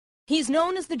He's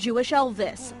known as the Jewish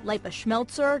Elvis. Lipa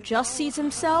Schmeltzer just sees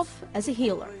himself as a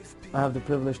healer. I have the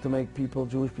privilege to make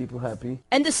Jewish people happy.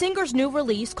 And the singer's new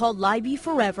release, called Leiby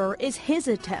Forever, is his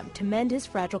attempt to mend his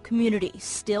fragile community,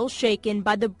 still shaken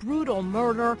by the brutal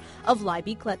murder of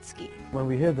Leiby Kletzy. When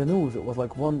we heard the news, it was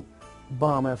like one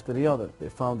bomb after the other. They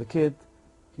found the kid,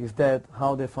 he's dead,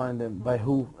 how they find him, by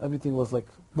who, everything was like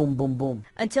boom, boom, boom.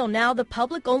 Until now, the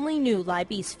public only knew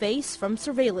Leiby's face from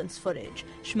surveillance footage.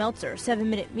 Schmeltzer's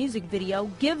 7-minute music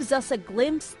video gives us a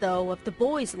glimpse, though, of the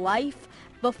boy's life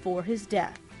before his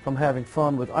death. From having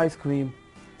fun with ice cream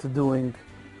to doing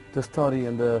the study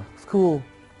in the school,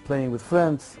 playing with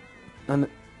friends, and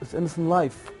his innocent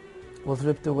life was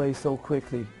ripped away so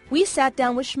quickly. We sat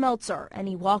down with Schmeltzer, and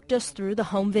he walked us through the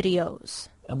home videos.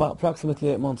 About approximately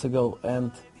 8 months ago,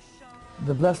 and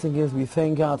the blessing is we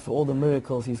thank God for all the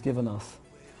miracles He's given us.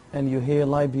 And you hear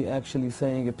Leiby actually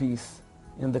saying a piece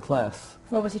in the class.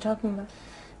 What was he talking about?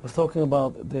 He was talking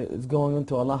about it's going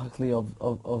into halachically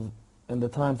of in the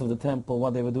times of the temple,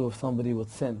 what they would do if somebody would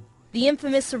sin. The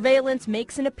infamous surveillance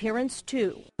makes an appearance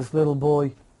too. This little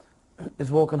boy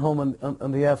is walking home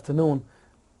in the afternoon.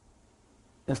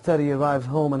 Instead he arrives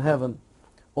home in heaven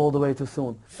all the way too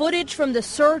soon. Footage from the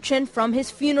search and from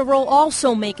his funeral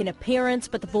also make an appearance,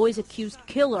 but the boy's accused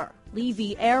killer,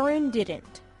 Levi Aaron,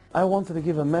 didn't. I wanted to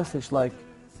give a message, like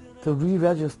to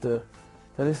re-register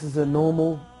that this is a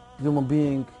normal human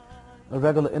being, a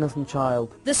regular innocent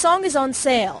child. The song is on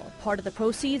sale. Part of the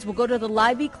proceeds will go to the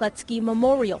Leiby Kletzy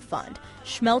Memorial Fund.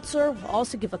 Schmeltzer will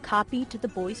also give a copy to the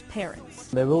boy's parents.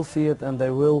 They will see it and they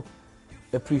will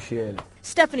appreciate it.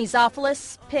 Stephanie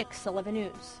Zopoulos, PIX 11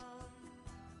 News.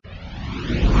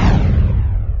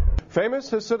 Famous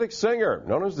Hasidic singer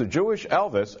known as the Jewish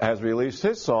Elvis has released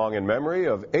his song in memory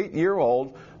of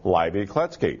 8-year-old Leiby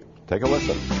Kletzy. Take a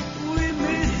listen. We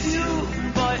miss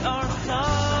you by our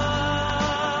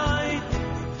side.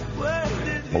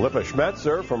 Lipa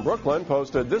Schmeltzer from Brooklyn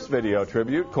posted this video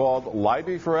tribute called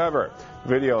Leiby Forever.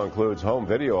 Video includes home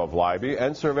video of Leiby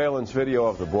and surveillance video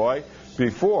of the boy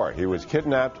before he was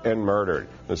kidnapped and murdered.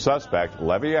 The suspect,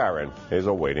 Leiby Aaron, is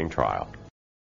awaiting trial.